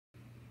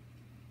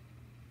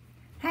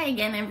Hi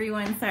again,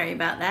 everyone. Sorry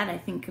about that. I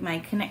think my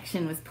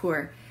connection was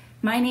poor.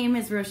 My name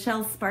is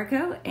Rochelle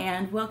Sparko,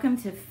 and welcome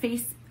to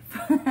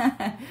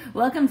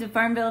welcome to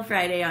Farm Bill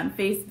Friday on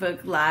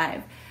Facebook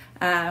Live.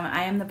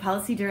 I am the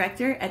policy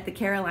director at the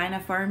Carolina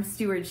Farm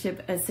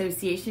Stewardship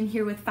Association,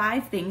 here with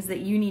 5 things that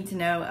you need to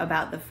know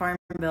about the Farm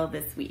Bill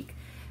this week.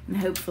 And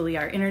hopefully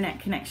our internet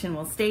connection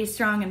will stay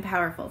strong and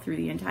powerful through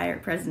the entire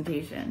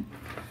presentation.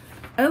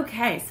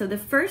 Okay, so the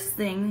first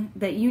thing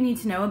that you need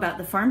to know about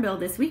the Farm Bill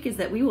this week is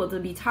that we will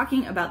be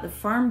talking about the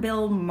Farm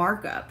Bill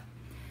markup.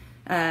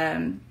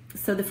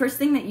 So the first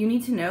thing that you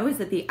need to know is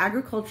that the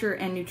Agriculture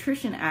and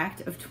Nutrition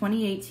Act of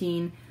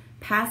 2018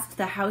 passed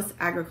the House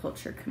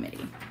Agriculture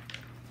Committee.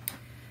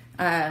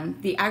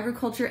 The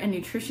Agriculture and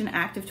Nutrition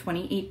Act of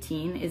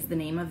 2018 is the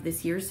name of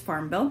this year's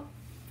Farm Bill,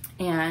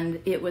 and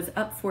it was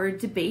up for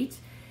debate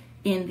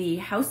in the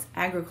House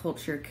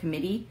Agriculture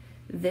Committee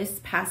this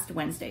past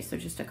Wednesday, so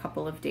just a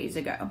couple of days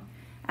ago.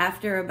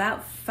 After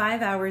about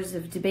 5 hours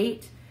of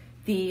debate,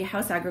 the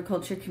House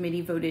Agriculture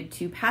Committee voted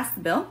to pass the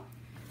bill,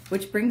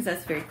 which brings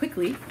us very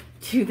quickly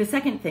to the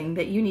second thing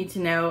that you need to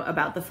know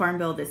about the Farm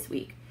Bill this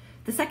week.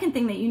 The second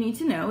thing that you need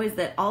to know is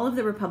that all of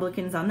the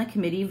Republicans on the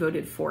committee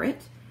voted for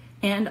it,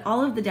 and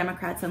all of the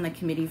Democrats on the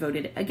committee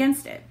voted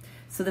against it.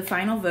 So the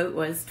final vote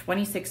was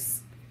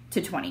 26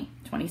 to 20,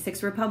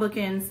 26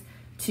 Republicans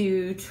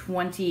to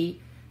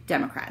 20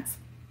 Democrats.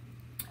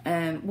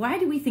 Why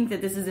do we think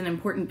that this is an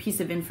important piece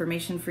of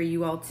information for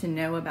you all to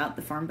know about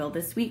the Farm Bill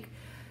this week?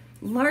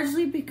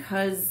 Largely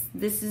because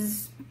this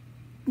is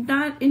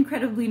not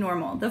incredibly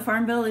normal. The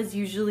Farm Bill is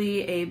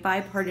usually a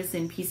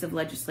bipartisan piece of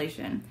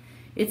legislation.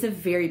 It's a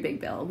very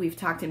big bill. We've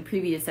talked in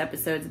previous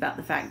episodes about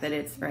the fact that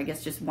or I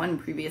guess just one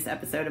previous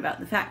episode about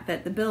the fact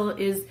that the bill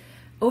is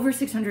over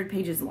 600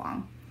 pages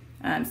long.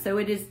 So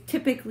it is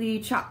typically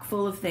chock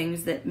full of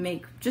things that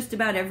make just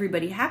about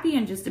everybody happy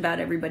and just about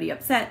everybody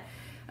upset.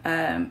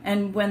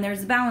 And when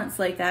there's a balance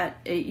like that,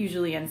 it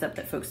usually ends up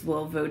that folks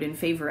will vote in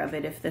favor of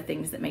it if the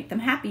things that make them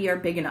happy are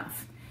big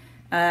enough.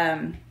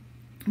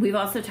 We've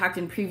also talked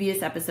in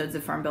previous episodes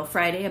of Farm Bill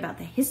Friday about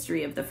the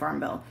history of the Farm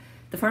Bill.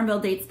 The Farm Bill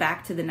dates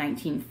back to the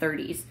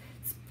 1930s.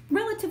 It's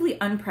relatively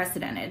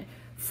unprecedented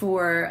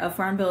for a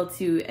Farm Bill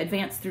to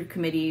advance through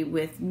committee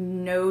with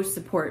no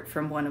support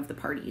from one of the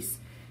parties.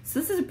 So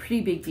this is a pretty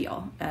big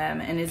deal,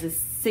 and is a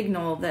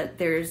signal that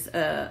there's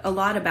a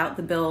lot about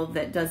the bill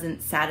that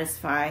doesn't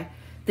satisfy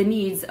the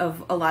needs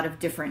of a lot of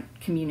different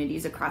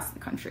communities across the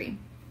country.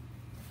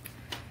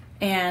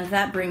 And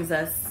that brings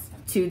us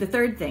to the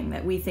third thing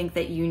that we think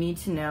that you need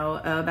to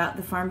know about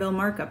the Farm Bill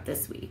markup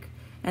this week.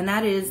 And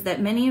that is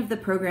that many of the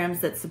programs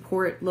that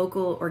support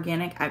local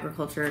organic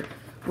agriculture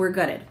were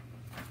gutted.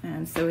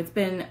 And so it's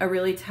been a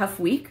really tough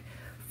week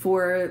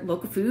for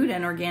local food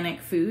and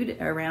organic food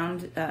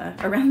around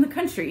the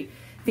country,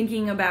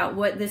 thinking about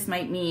what this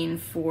might mean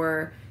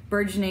for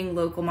burgeoning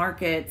local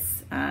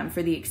markets,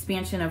 for the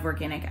expansion of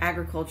organic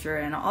agriculture,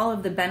 and all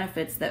of the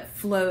benefits that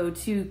flow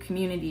to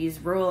communities,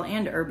 rural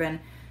and urban,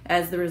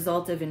 as the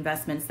result of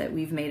investments that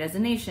we've made as a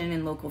nation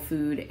in local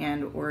food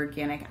and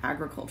organic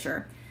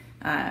agriculture.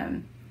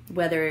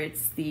 Whether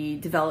it's the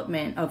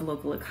development of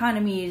local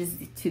economies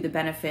to the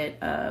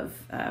benefit of,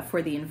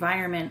 for the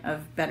environment,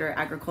 of better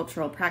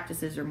agricultural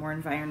practices or more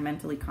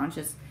environmentally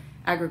conscious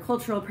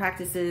agricultural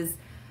practices,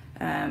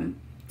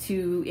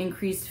 to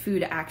increased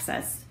food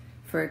access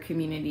for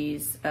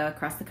communities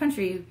across the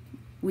country,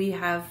 we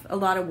have a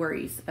lot of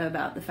worries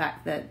about the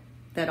fact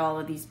that all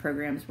of these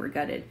programs were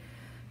gutted.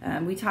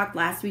 We talked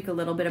last week a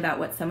little bit about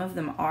what some of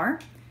them are,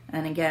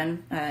 and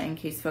again, in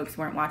case folks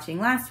weren't watching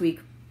last week,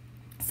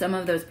 some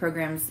of those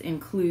programs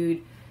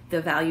include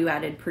the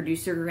Value-Added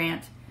Producer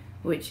Grant,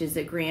 which is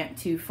a grant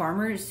to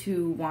farmers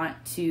who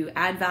want to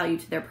add value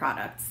to their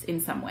products in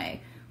some way,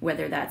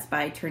 whether that's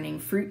by turning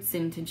fruits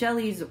into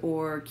jellies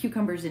or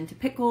cucumbers into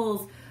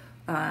pickles,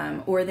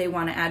 or they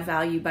want to add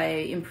value by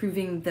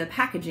improving the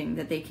packaging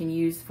that they can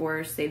use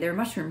for, say, their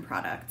mushroom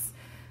products,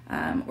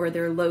 or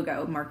their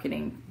logo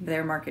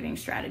their marketing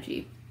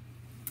strategy.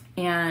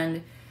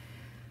 And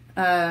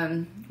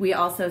we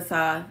also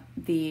saw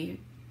the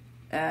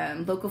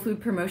local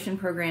food promotion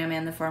program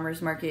and the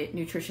farmers market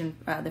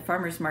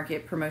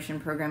promotion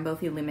program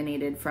both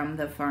eliminated from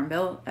the Farm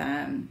Bill,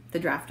 the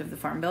draft of the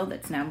Farm Bill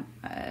that's now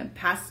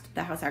passed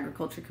the House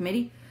Agriculture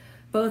Committee.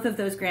 Both of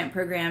those grant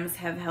programs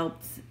have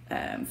helped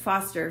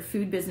foster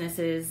food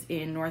businesses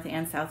in North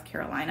and South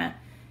Carolina,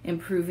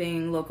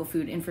 improving local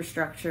food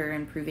infrastructure,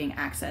 improving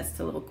access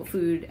to local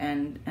food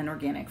and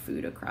organic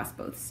food across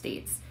both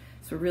states.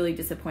 So we're really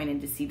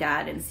disappointed to see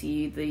that and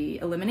see the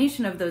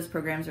elimination of those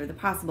programs, or the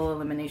possible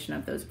elimination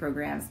of those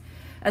programs,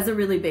 as a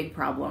really big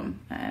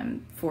problem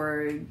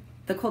for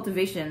the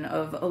cultivation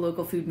of a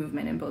local food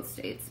movement in both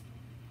states.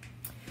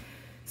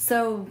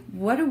 So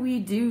what do we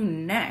do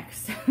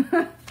next?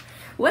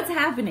 What's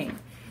happening?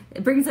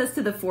 It brings us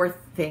to the fourth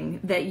thing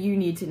that you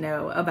need to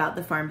know about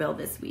the Farm Bill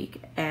this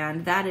week,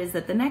 and that is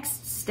that the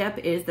next step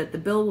is that the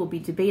bill will be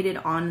debated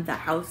on the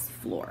House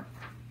floor.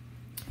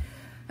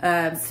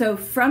 So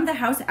from the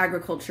House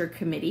Agriculture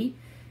Committee,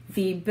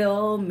 the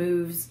bill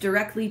moves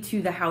directly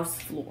to the House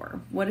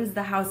floor. What is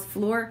the House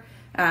floor?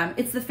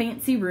 It's the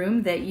fancy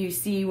room that you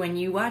see when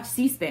you watch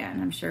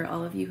C-SPAN. I'm sure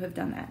all of you have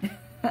done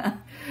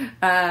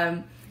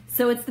that.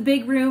 So it's the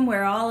big room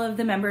where all of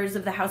the members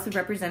of the House of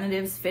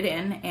Representatives fit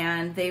in,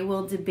 and they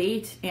will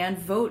debate and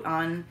vote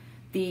on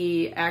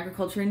the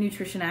Agriculture and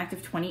Nutrition Act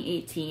of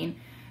 2018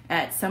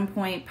 at some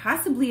point,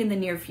 possibly in the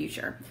near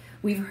future.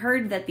 We've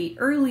heard that the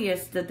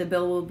earliest that the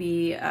bill will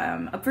be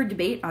up for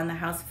debate on the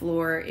House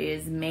floor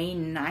is May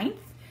 9th.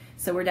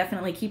 So we're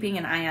definitely keeping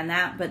an eye on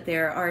that, but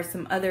there are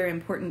some other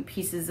important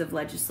pieces of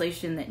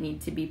legislation that need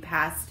to be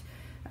passed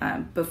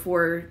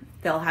before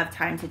they'll have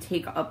time to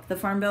take up the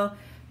Farm Bill.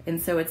 And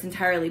so it's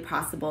entirely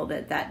possible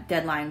that that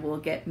deadline will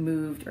get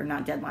moved, or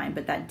not deadline,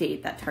 but that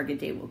date, that target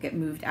date will get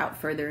moved out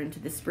further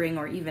into the spring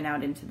or even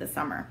out into the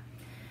summer.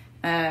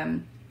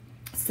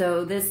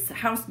 So this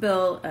House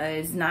bill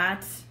is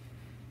not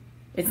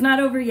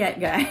over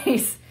yet,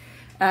 guys.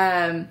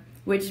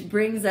 Which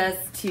brings us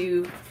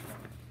to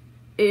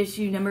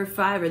issue number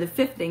 5, or the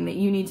 5th thing that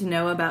you need to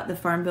know about the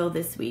Farm Bill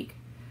this week,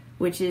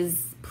 which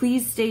is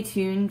please stay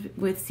tuned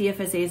with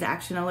CFSA's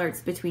Action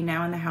Alerts between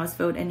now and the House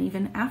vote, and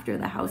even after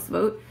the House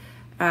vote.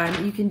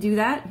 You can do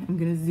that. I'm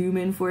going to zoom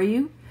in for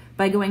you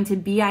by going to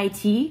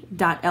bit.ly/AXN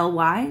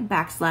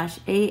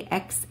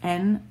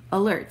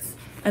alerts.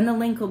 And the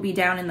link will be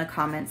down in the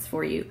comments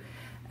for you.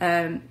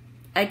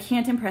 I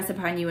can't impress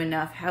upon you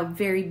enough how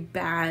very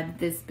bad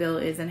this bill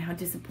is and how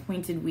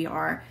disappointed we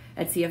are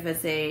at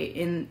CFSA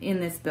in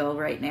this bill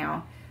right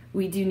now.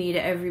 We do need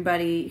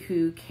everybody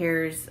who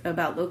cares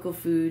about local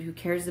food, who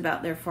cares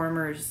about their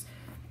farmers,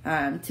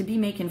 to be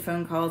making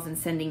phone calls and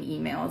sending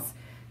emails.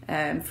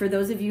 For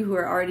those of you who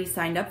are already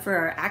signed up for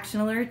our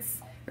action alerts,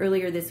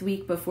 earlier this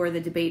week before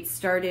the debate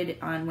started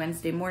on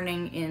Wednesday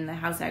morning in the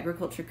House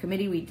Agriculture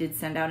Committee, we did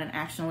send out an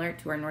action alert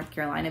to our North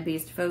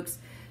Carolina-based folks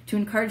to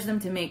encourage them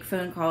to make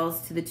phone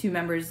calls to the 2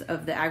 members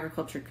of the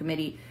Agriculture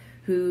Committee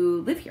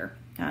who live here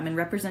and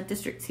represent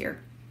districts here.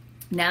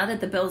 Now that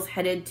the bill's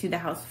headed to the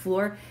House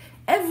floor,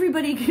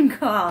 everybody can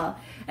call,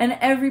 and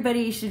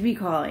everybody should be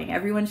calling.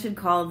 Everyone should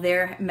call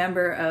their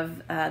member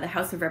of the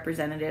House of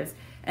Representatives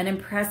and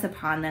impress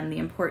upon them the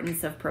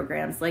importance of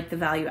programs like the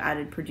Value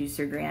Added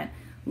Producer Grant,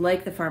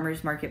 like the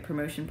Farmers Market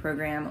Promotion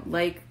Program,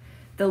 like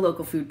the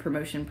Local Food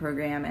Promotion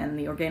Program, and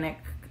the Organic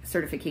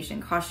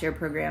Certification Cost Share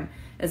Program,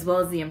 as well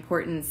as the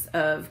importance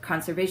of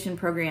conservation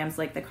programs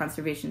like the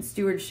Conservation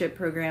Stewardship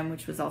Program,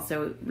 which was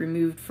also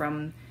removed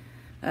from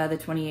the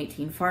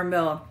 2018 Farm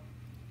Bill.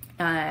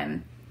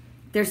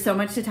 There's so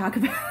much to talk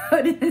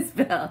about in this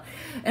bill,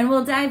 and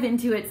we'll dive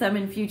into it some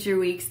in future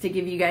weeks to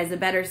give you guys a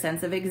better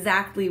sense of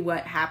exactly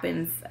what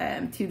happens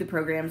to the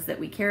programs that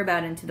we care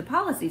about and to the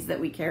policies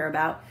that we care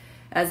about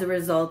as a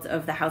result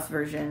of the House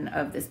version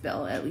of this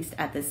bill, at least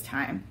at this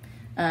time.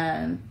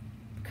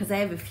 Because I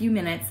have a few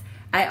minutes,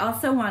 I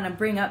also want to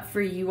bring up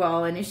for you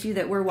all an issue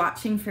that we're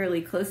watching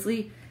fairly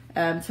closely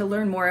to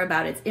learn more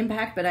about its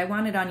impact, but I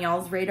want it on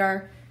y'all's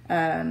radar.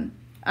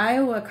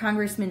 Iowa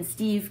Congressman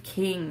Steve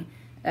King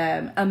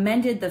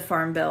amended the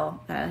Farm Bill.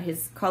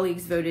 His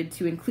colleagues voted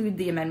to include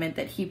the amendment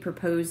that he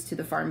proposed to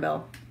the Farm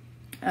Bill.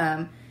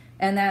 And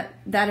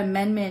that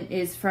amendment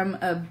is from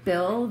a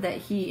bill that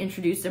he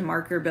introduced, a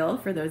marker bill,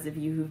 for those of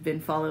you who've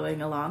been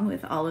following along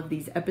with all of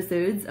these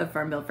episodes of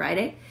Farm Bill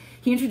Friday.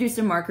 He introduced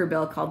a marker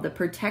bill called the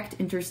Protect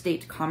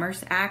Interstate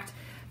Commerce Act,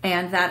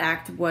 and that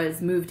act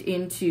was moved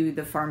into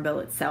the Farm Bill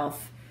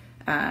itself,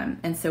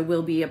 and so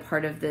will be a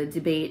part of the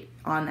debate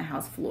on the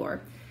House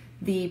floor.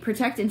 The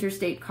Protect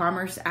Interstate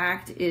Commerce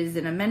Act is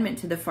an amendment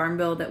to the Farm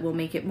Bill that will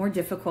make it more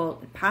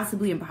difficult,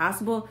 possibly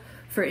impossible,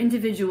 for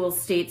individual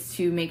states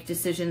to make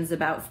decisions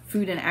about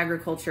food and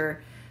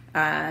agriculture,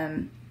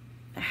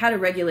 how to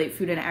regulate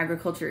food and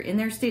agriculture in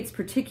their states,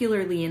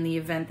 particularly in the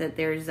event that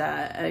there's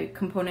a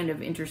component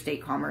of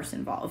interstate commerce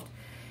involved.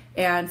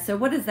 And so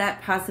what does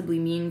that possibly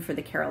mean for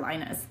the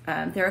Carolinas?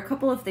 There are a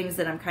couple of things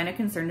that I'm kind of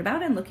concerned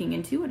about and looking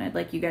into, and I'd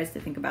like you guys to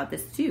think about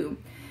this too.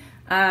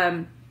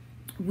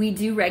 We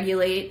do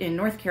regulate, in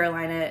North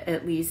Carolina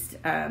at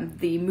least,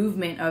 the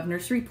movement of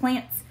nursery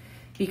plants,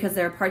 because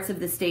there are parts of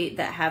the state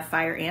that have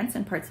fire ants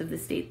and parts of the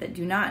state that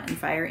do not. And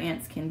fire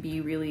ants can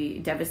be really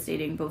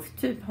devastating both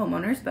to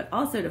homeowners but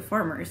also to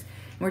farmers.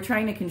 And we're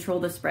trying to control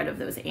the spread of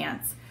those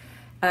ants.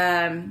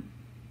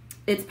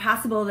 It's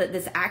possible that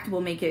this act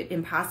will make it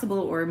impossible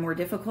or more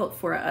difficult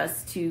for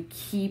us to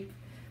keep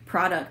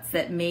products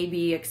that may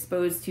be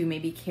exposed to,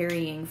 maybe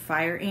carrying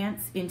fire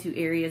ants into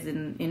areas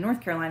in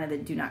North Carolina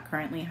that do not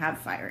currently have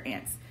fire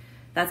ants.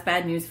 That's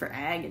bad news for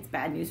ag, it's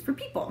bad news for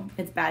people,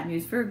 it's bad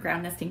news for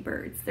ground nesting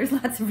birds. There's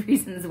lots of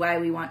reasons why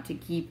we want to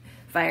keep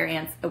fire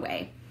ants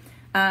away.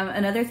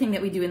 Another thing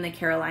that we do in the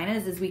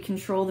Carolinas is we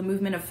control the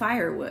movement of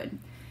firewood.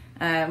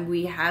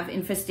 We have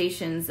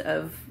infestations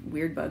of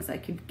weird bugs, I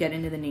could get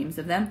into the names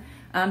of them,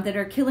 that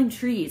are killing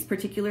trees,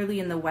 particularly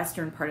in the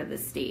western part of the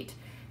state.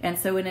 And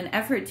so in an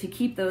effort to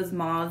keep those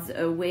moths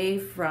away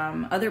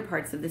from other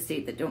parts of the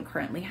state that don't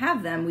currently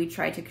have them, we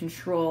try to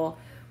control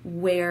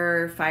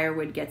where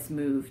firewood gets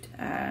moved.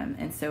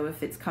 And so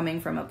if it's coming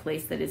from a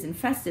place that is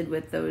infested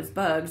with those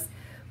bugs,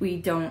 we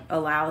don't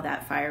allow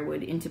that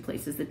firewood into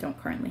places that don't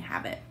currently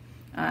have it.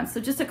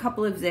 So just a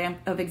couple of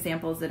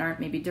examples that aren't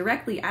maybe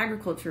directly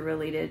agriculture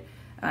related,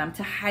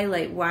 to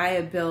highlight why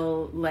a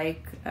bill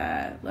like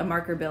a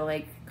marker bill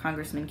like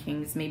Congressman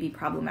King's may be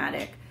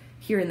problematic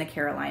here in the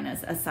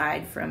Carolinas,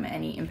 aside from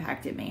any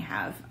impact it may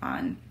have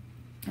on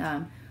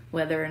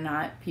whether or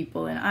not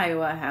people in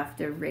Iowa have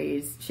to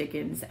raise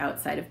chickens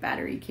outside of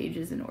battery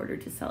cages in order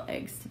to sell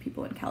eggs to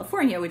people in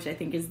California, which I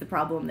think is the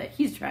problem that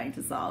he's trying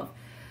to solve.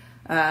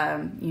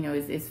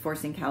 Is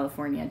forcing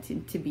California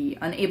to be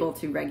unable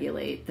to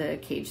regulate the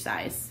cage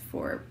size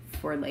for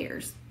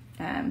layers.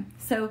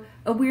 So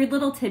a weird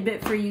little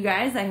tidbit for you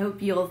guys. I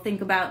hope you'll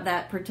think about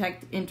that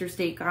Protect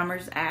Interstate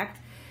Commerce Act.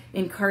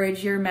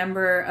 Encourage your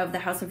member of the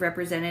House of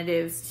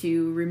Representatives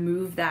to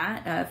remove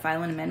that,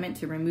 file an amendment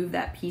to remove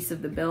that piece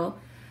of the bill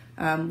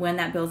when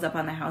that bill's up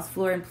on the House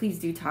floor. And please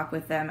do talk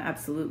with them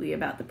absolutely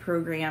about the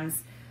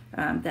programs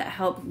that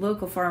help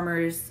local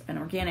farmers and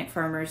organic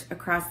farmers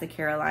across the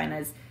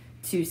Carolinas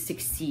to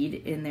succeed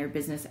in their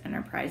business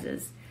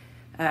enterprises.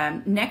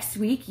 Next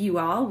week, you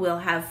all will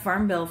have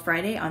Farm Bill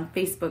Friday on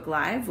Facebook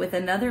Live with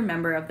another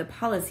member of the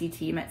policy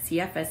team at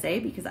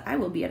CFSA, because I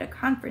will be at a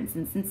conference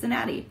in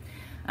Cincinnati.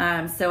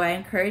 So I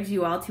encourage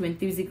you all to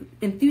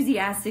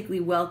enthusiastically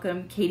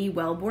welcome Katie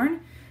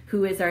Wellborn,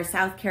 who is our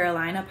South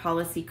Carolina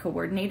policy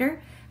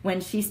coordinator, when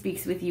she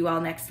speaks with you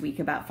all next week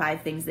about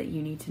 5 things that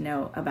you need to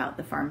know about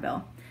the Farm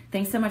Bill.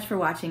 Thanks so much for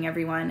watching,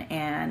 everyone,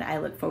 and I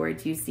look forward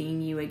to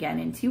seeing you again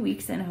in 2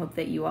 weeks and hope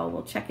that you all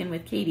will check in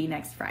with Katie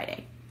next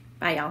Friday.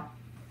 Bye, y'all.